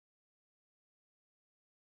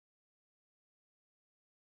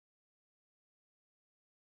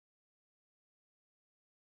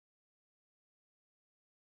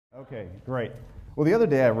Okay, great. Well, the other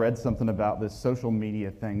day I read something about this social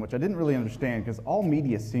media thing, which I didn't really understand because all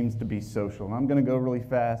media seems to be social. And I'm going to go really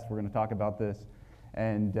fast. We're going to talk about this,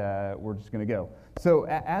 and we're just going to go. So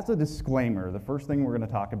as a disclaimer, the first thing we're going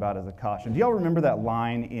to talk about is a caution. Do y'all remember that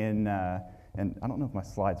line in, and I don't know if my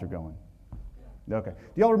slides are going. Okay.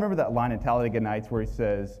 Do y'all remember that line in Talladega Nights where he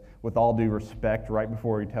says, with all due respect, right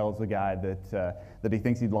before he tells the guy that he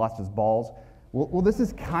thinks he'd lost his balls? Well, this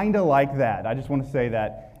is kind of like that. I just want to say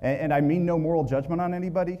that. And I mean no moral judgment on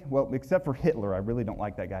anybody. Well, except for Hitler. I really don't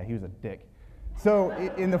like that guy. He was a dick. So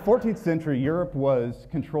in the 14th century, Europe was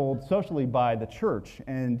controlled socially by the church.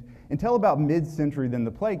 And until about mid-century, then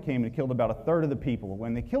the plague came and killed about a third of the people.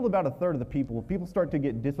 When they killed about a third of the people start to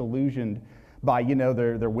get disillusioned by,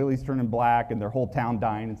 their willies turning black and their whole town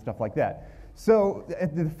dying and stuff like that. So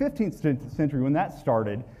at the 15th century, when that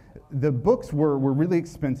started, the books were really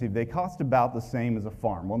expensive. They cost about the same as a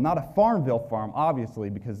farm. Well, not a Farmville farm, obviously,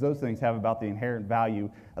 because those things have about the inherent value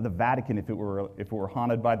of the Vatican if it were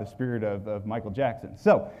haunted by the spirit of Michael Jackson.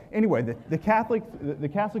 So anyway, the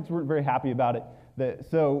Catholics weren't very happy about it.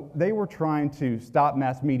 So they were trying to stop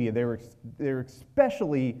mass media. They were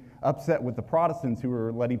especially upset with the Protestants who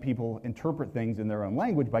were letting people interpret things in their own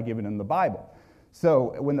language by giving them the Bible.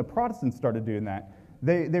 So when the Protestants started doing that,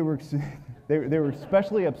 they were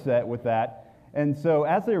especially upset with that, and so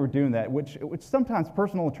as they were doing that, which sometimes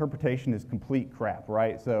personal interpretation is complete crap,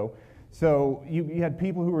 right? So you had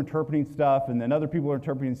people who were interpreting stuff, and then other people were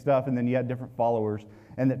interpreting stuff, and then you had different followers,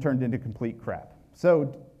 and it turned into complete crap.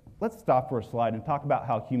 So let's stop for a slide and talk about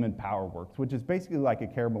how human power works, which is basically like a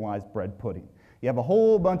caramelized bread pudding. You have a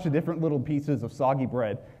whole bunch of different little pieces of soggy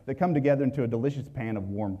bread that come together into a delicious pan of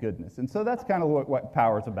warm goodness, and so that's kind of what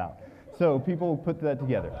power is about. So people put that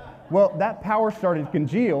together. Well, that power started to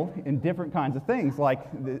congeal in different kinds of things, like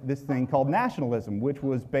this thing called nationalism, which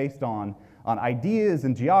was based on ideas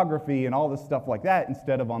and geography and all this stuff like that,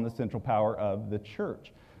 instead of on the central power of the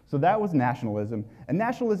church. So that was nationalism, and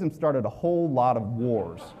nationalism started a whole lot of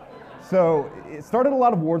wars. So it started a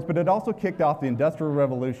lot of wars, but it also kicked off the Industrial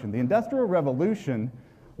Revolution. The Industrial Revolution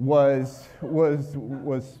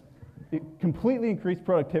it completely increased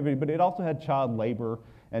productivity, but it also had child labor.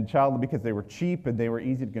 And because they were cheap and they were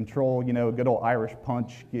easy to control, a good old Irish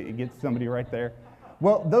punch, get somebody right there.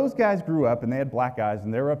 Well, those guys grew up and they had black eyes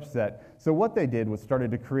and they were upset. So what they did was started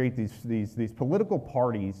to create these political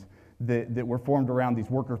parties that were formed around these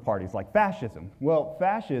worker parties, like fascism. Well,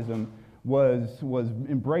 fascism was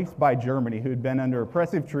embraced by Germany, who had been under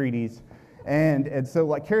oppressive treaties. And so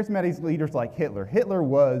like charismatic leaders like Hitler. Hitler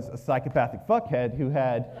was a psychopathic fuckhead who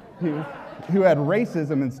had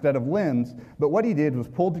racism instead of limbs, but what he did was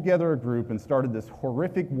pull together a group and started this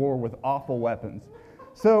horrific war with awful weapons.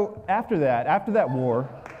 So after that war,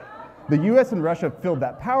 the U.S. and Russia filled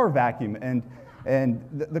that power vacuum, and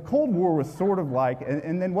the Cold War was sort of like,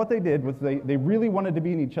 and then what they did was they really wanted to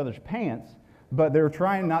be in each other's pants, but they were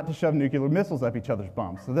trying not to shove nuclear missiles up each other's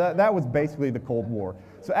bums. So that was basically the Cold War.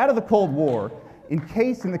 So out of the Cold War, in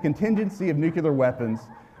the contingency of nuclear weapons,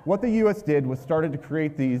 what the U.S. did was started to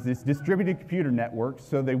create these distributed computer networks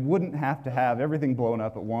so they wouldn't have to have everything blown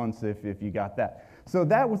up at once if you got that. So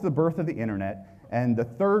that was the birth of the internet and the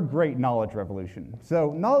third great knowledge revolution.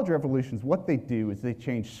 So knowledge revolutions, what they do is they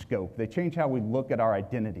change scope. They change how we look at our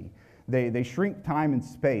identity. They shrink time and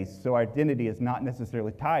space, so our identity is not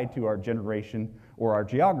necessarily tied to our generation or our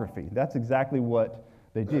geography. That's exactly what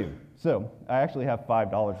they do. So I actually have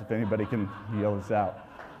 $5 if anybody can yell this out.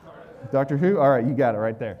 Dr. Who? All right, you got it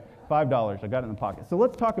right there. $5, I got it in the pocket. So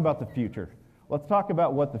let's talk about the future. Let's talk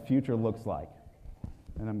about what the future looks like.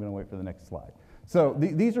 And I'm going to wait for the next slide. So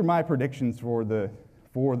these are my predictions for the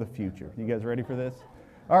future. You guys ready for this?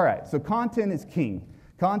 All right, so content is king.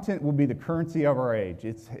 Content will be the currency of our age.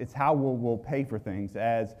 It's how we'll pay for things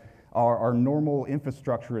as our normal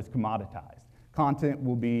infrastructure is commoditized. Content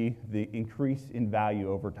will be the increase in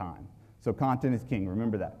value over time. So content is king,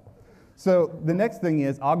 remember that. So the next thing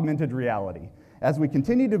is augmented reality. As we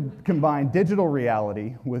continue to combine digital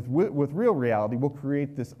reality with real reality, we'll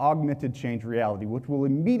create this augmented change reality, which will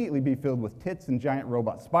immediately be filled with tits and giant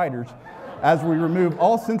robot spiders as we remove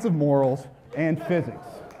all sense of morals and physics.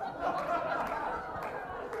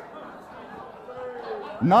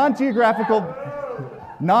 Non-geographical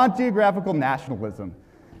nationalism.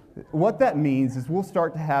 What that means is we'll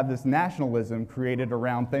start to have this nationalism created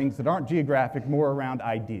around things that aren't geographic, more around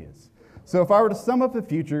ideas. So if I were to sum up the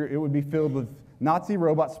future, it would be filled with Nazi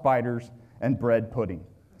robot spiders and bread pudding.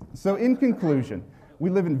 So in conclusion,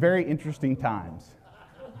 we live in very interesting times.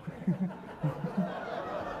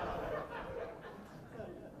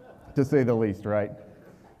 To say the least, right?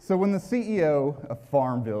 So when the CEO of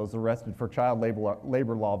Farmville is arrested for child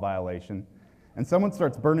labor law violation, and someone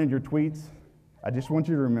starts burning your tweets, I just want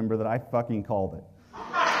you to remember that I fucking called it.